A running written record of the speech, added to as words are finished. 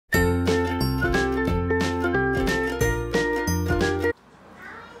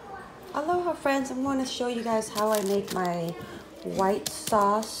friends, I'm going to show you guys how I make my white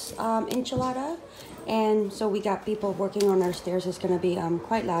sauce enchilada. And so we got people working on our stairs. It's going to be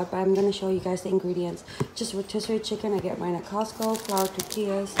quite loud, but I'm going to show you guys the ingredients. Just rotisserie chicken, I get mine at Costco, flour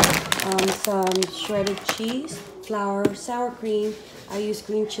tortillas, some shredded cheese, flour, sour cream. I use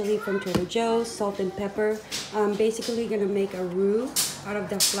green chili from Trader Joe's, salt and pepper. Basically going to make a roux out of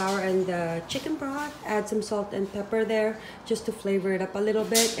the flour and the chicken broth. Add some salt and pepper there just to flavor it up a little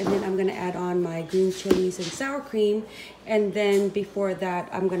bit, and then I'm going to add on my green chilies and sour cream. And then before that,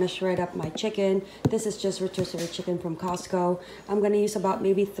 I'm going to shred up my chicken. This is just rotisserie chicken from Costco. I'm going to use about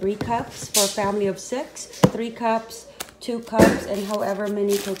maybe 3 cups for a family of 6. 3 cups, 2 cups, and however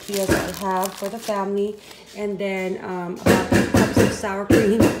many tortillas I have for the family. And then about 2 cups of sour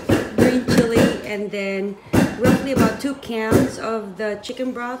cream, green chili, and then roughly about 2 cans of the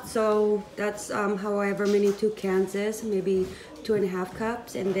chicken broth. So that's however many 2 cans is, maybe 2.5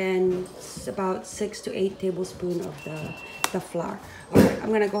 cups, and then about 6 to 8 tablespoons of the flour. All right,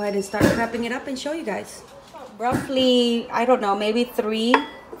 I'm gonna go ahead and start prepping it up and show you guys. Roughly, I don't know, maybe three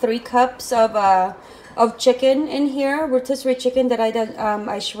cups of chicken in here, rotisserie chicken that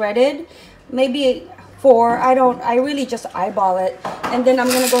I shredded. Maybe 4. I really just eyeball it. And then I'm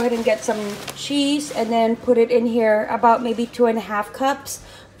gonna go ahead and get some cheese and then put it in here, about maybe 2.5 cups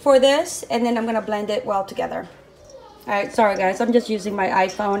for this, and then I'm gonna blend it well together. All right, sorry guys, I'm just using my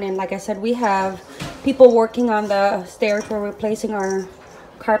iPhone, and like I said, we have people working on the stairs. We're replacing our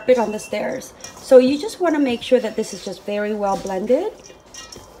carpet on the stairs. So you just want to make sure that this is just very well blended,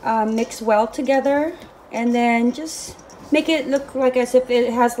 mix well together, and then just make it look like as if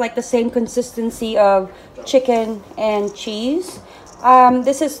it has like the same consistency of chicken and cheese.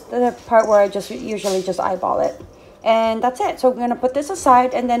 This is the part where I usually just eyeball it, and that's it. So we're gonna put this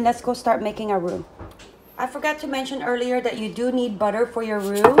aside, and then let's go start making our roux. I forgot to mention earlier that you do need butter for your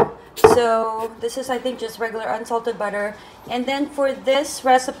roux. So this is, I think, just regular unsalted butter. And then for this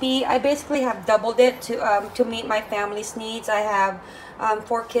recipe, I basically have doubled it to meet my family's needs. I have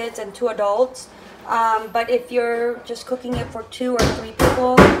 4 kids and 2 adults. But if you're just cooking it for 2 or 3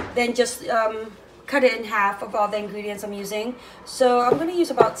 people, then just cut it in half of all the ingredients I'm using. So I'm going to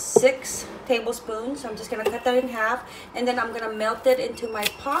use about 6 tablespoons. I'm just going to cut that in half, and then I'm going to melt it into my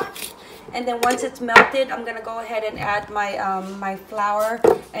pot. And then once it's melted, I'm going to go ahead and add my my flour,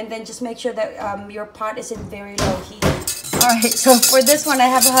 and then just make sure that your pot is in very low heat. Alright, so for this one, I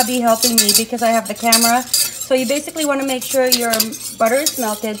have a hubby helping me because I have the camera. So you basically want to make sure your butter is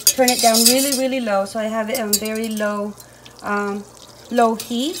melted, turn it down really, really low. So I have it on very low low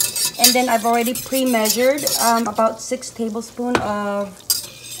heat. And then I've already pre-measured about 6 tablespoons of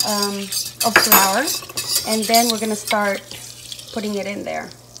flour. And then we're going to start putting it in there.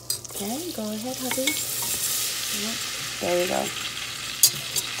 Okay, go ahead, hubby. Yep, there you go.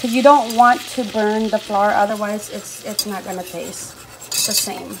 Because you don't want to burn the flour, otherwise it's not going to taste the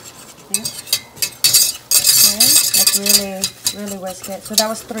same. Okay, let's really whisk it. So that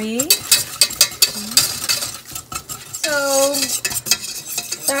was 3. Okay. So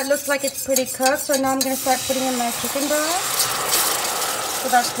that looks like it's pretty cooked. So now I'm going to start putting in my chicken broth. So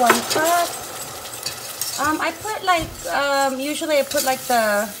that's 1 cup. I put like, usually I put like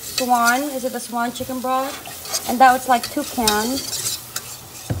the Swan, is it the Swan chicken broth? And that was like 2 cans.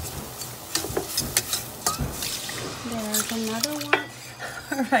 There's another one.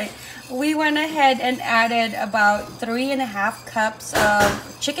 All right, we went ahead and added about 3.5 cups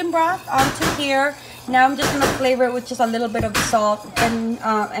of chicken broth onto here. Now I'm just gonna flavor it with just a little bit of salt and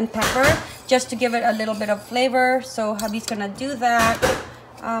pepper, just to give it a little bit of flavor. So hubby's gonna do that.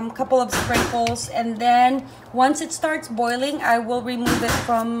 Couple of sprinkles, and then once it starts boiling, I will remove it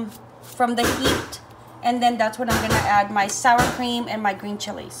from the heat, and then that's when I'm gonna add my sour cream and my green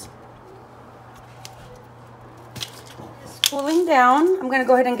chilies. It's cooling down. I'm gonna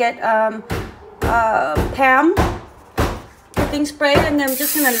go ahead and get Pam cooking spray, and then I'm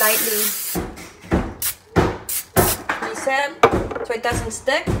just gonna lightly reset so it doesn't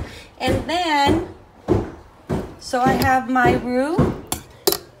stick. And then, so I have my roux.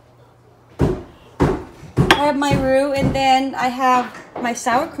 And then I have my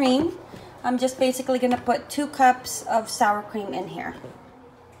sour cream. I'm just basically gonna put 2 cups of sour cream in here.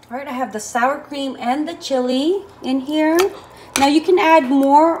 All right, I have the sour cream and the chili in here. Now you can add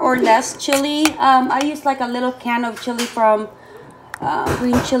more or less chili. I use like a little can of chili from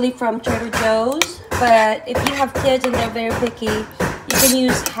green chili from Trader Joe's. But if you have kids and they're very picky, you can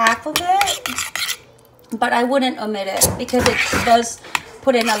use half of it. But I wouldn't omit it because it does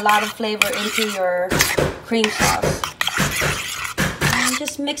put in a lot of flavor into your cream sauce. And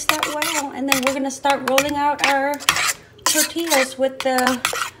just mix that well, and then we're gonna start rolling out our tortillas with the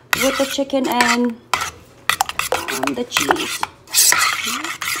with the chicken and the cheese.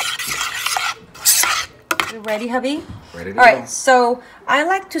 You ready, hubby? Ready to All right, go. so I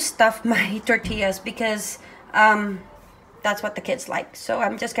like to stuff my tortillas because that's what the kids like. So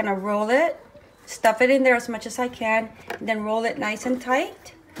I'm just gonna roll it, stuff it in there as much as I can, then roll it nice and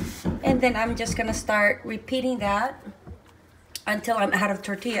tight. And then I'm just gonna start repeating that until I'm out of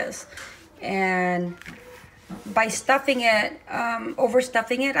tortillas. And by stuffing it,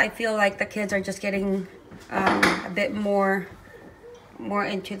 overstuffing it, I feel like the kids are just getting a bit more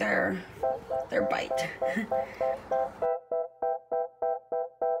into their bite.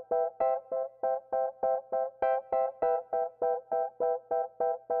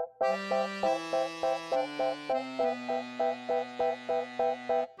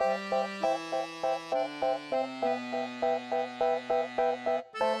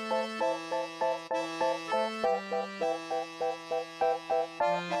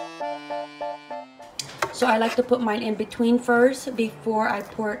 So I like to put mine in between first before I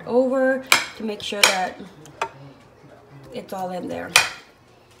pour it over to make sure that it's all in there.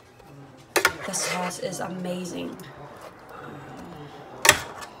 The sauce is amazing.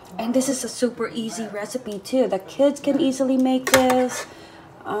 And this is a super easy recipe too. The kids can easily make this.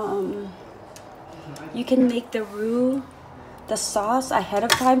 You can make the roux, the sauce ahead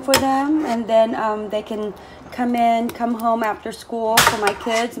of time for them, and then they can come home after school for my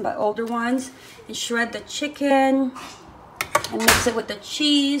kids, my older ones, and shred the chicken and mix it with the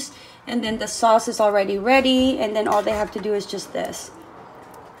cheese, and then the sauce is already ready, and then all they have to do is just this.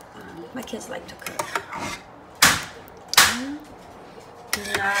 My kids like to cook. Do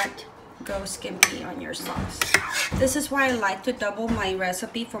not go skimpy on your sauce. This is why I like to double my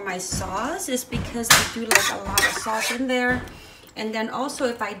recipe for my sauce, is because I do like a lot of sauce in there. And then also,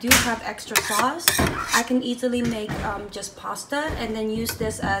 if I do have extra sauce, I can easily make just pasta and then use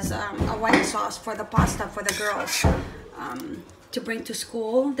this as a white sauce for the pasta for the girls to bring to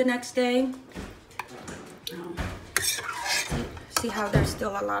school the next day. See how there's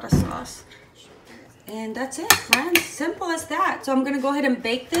still a lot of sauce. And that's it, friends. Simple as that. So I'm gonna go ahead and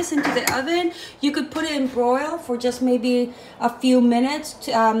bake this into the oven. You could put it in broil for just maybe a few minutes,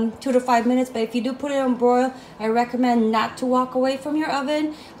 2 to 5 minutes. But if you do put it on broil, I recommend not to walk away from your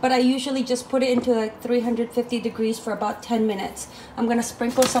oven. But I usually just put it into like 350 degrees for about 10 minutes. I'm gonna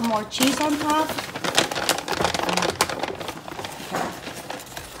sprinkle some more cheese on top.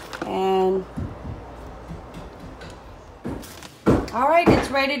 Okay. And all right, it's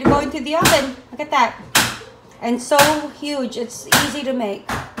ready to go into the oven. Look at that. And so huge, it's easy to make.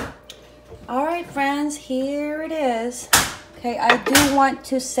 All right, friends, here it is. Okay, I do want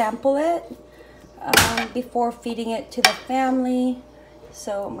to sample it before feeding it to the family.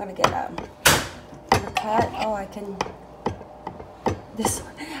 So I'm gonna get a cut. Oh, I can,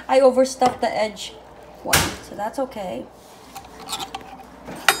 I overstuffed the edge one, so that's okay.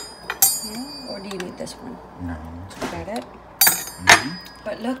 Yeah, or do you need this one? No. Got it?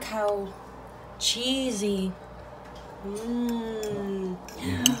 But look how cheesy.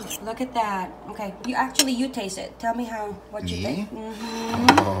 Yeah. Look at that. Okay, you taste it. Tell me what you think.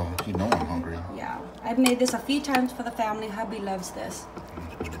 Oh, you know I'm hungry. Yeah, I've made this a few times for the family. Hubby loves this.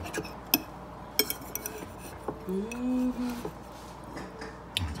 Oh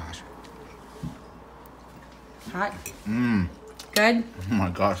my gosh. Hot. Good. Oh my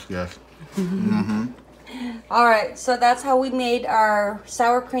gosh, yes. All right, so that's how we made our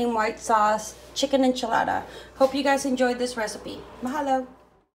sour cream white sauce chicken enchilada. Hope you guys enjoyed this recipe. Mahalo.